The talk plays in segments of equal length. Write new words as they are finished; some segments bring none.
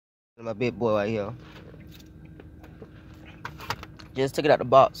My big boy right here. Just took it out the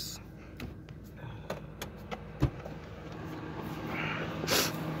box.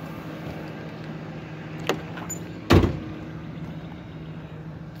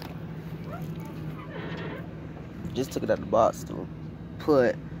 Just took it out the box to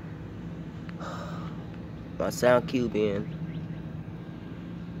put my sound cube in.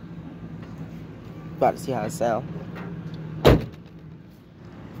 About to see how it sounds.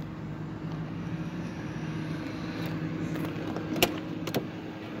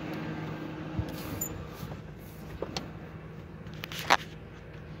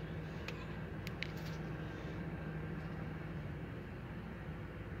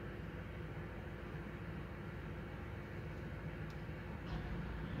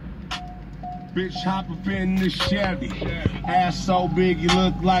 Bitch hop up in this Chevy. Ass so big you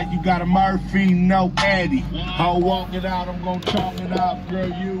look like you got a Murphy, no Eddie. I'll walk it out, I'm gonna chalk it up. Girl,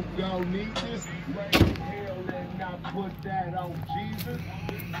 you gon' need this. Raise the hill and not put that on Jesus.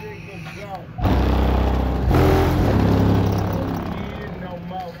 Nigga go. Yeah, no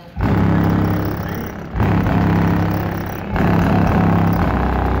more.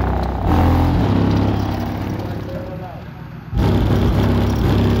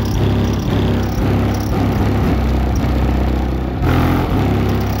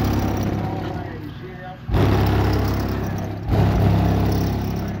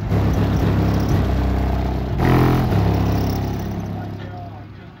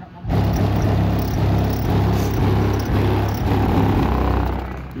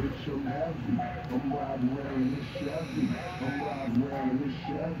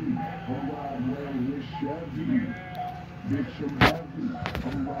 Bitch, I'm heavy.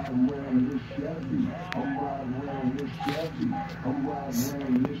 I'm riding around this Chevy. I'm riding around this Chevy. I'm riding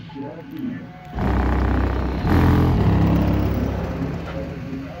around this Chevy.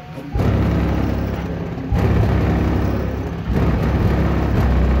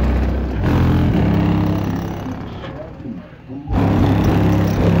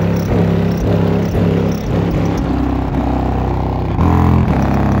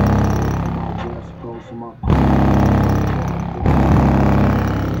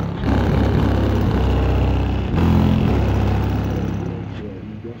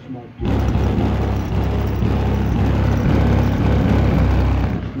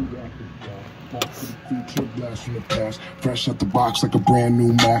 From the past, fresh out the box like a brand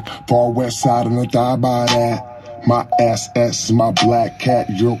new Mac. Far west side and I die by that. My SS is my black cat.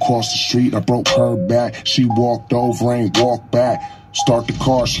 You're across the street, I broke her back. She walked over, ain't walked back. Start the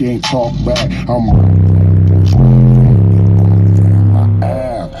car, she ain't talk back. I'm my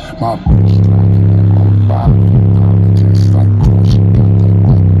ass, my bitch just like on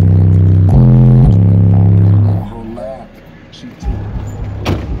her lap. She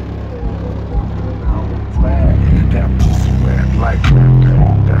like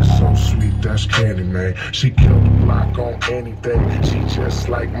that's so sweet, that's candy, man. She killed the block on anything. She just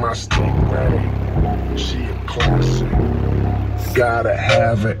like my stingray. She a classic. Gotta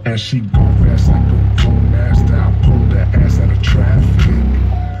have it, and she go fast like a tool master. I pull that ass out of traffic.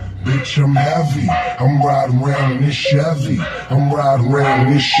 Bitch, I'm heavy. I'm riding around in this Chevy. I'm riding around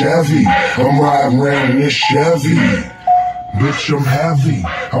in this Chevy. I'm riding around in this Chevy. Bitch, I'm heavy.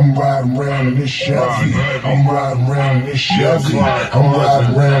 I'm riding around in this Chevy. I'm riding around in this Chevy. I'm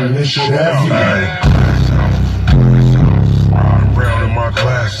riding around in this Chevy. Riding around in my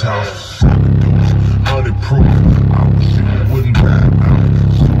glass house. 100 proof. I was shooting wooden bat out.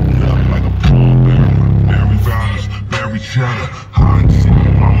 Suited up like a palm bearer. Berry dollars, berry cheddar. Hiding shit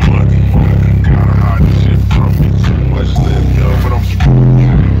with my money. Gotta hide this shit from me. Too much live young, but I'm screwed.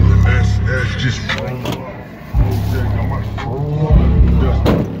 SS just rolled up.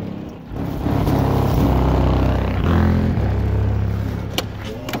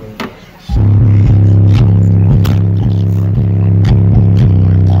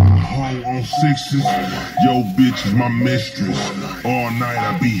 Sixes, yo bitch is my mistress. All night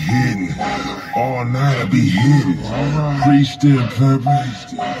I be hitting. All night I be hitting. Freestyle pepper.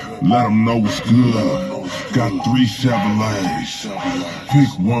 Let them know what's good. Got 3 Chevrolets. Pick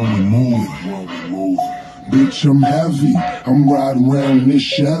one, we move. Bitch, I'm heavy. I'm riding around in this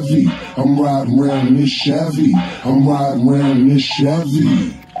Chevy. I'm riding around in this Chevy. I'm riding around in this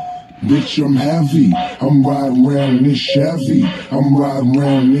Chevy. Bitch, I'm heavy. I'm riding around in this Chevy. I'm riding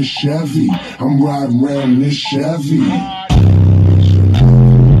around in this Chevy. I'm riding around in this Chevy. Bitch, I'm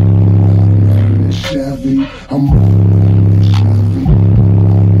riding in this Chevy. I'm riding in this Chevy.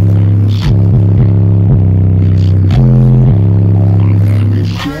 I'm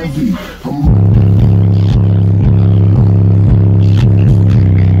this Chevy. I'm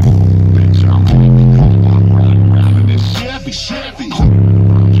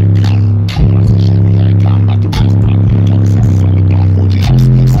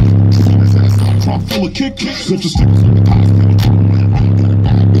kick. Such a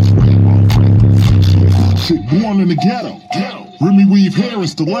chick born in the ghetto. Remy weave hair and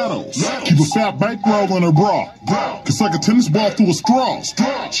stilettos. Keep a fat bankroll in her bra. Cause like a tennis ball through a straw.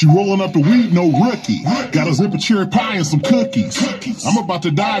 She rolling up the weed, no rookie. Got a zipper cherry pie and some cookies. I'm about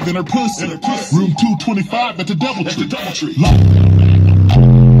to dive in her pussy. Room 225 at the Doubletree.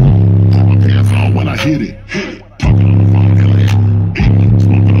 Pants on when I hit it. Talking on the phone,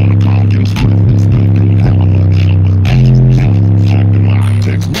 smoking on the car, getting split.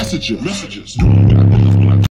 Text messenger.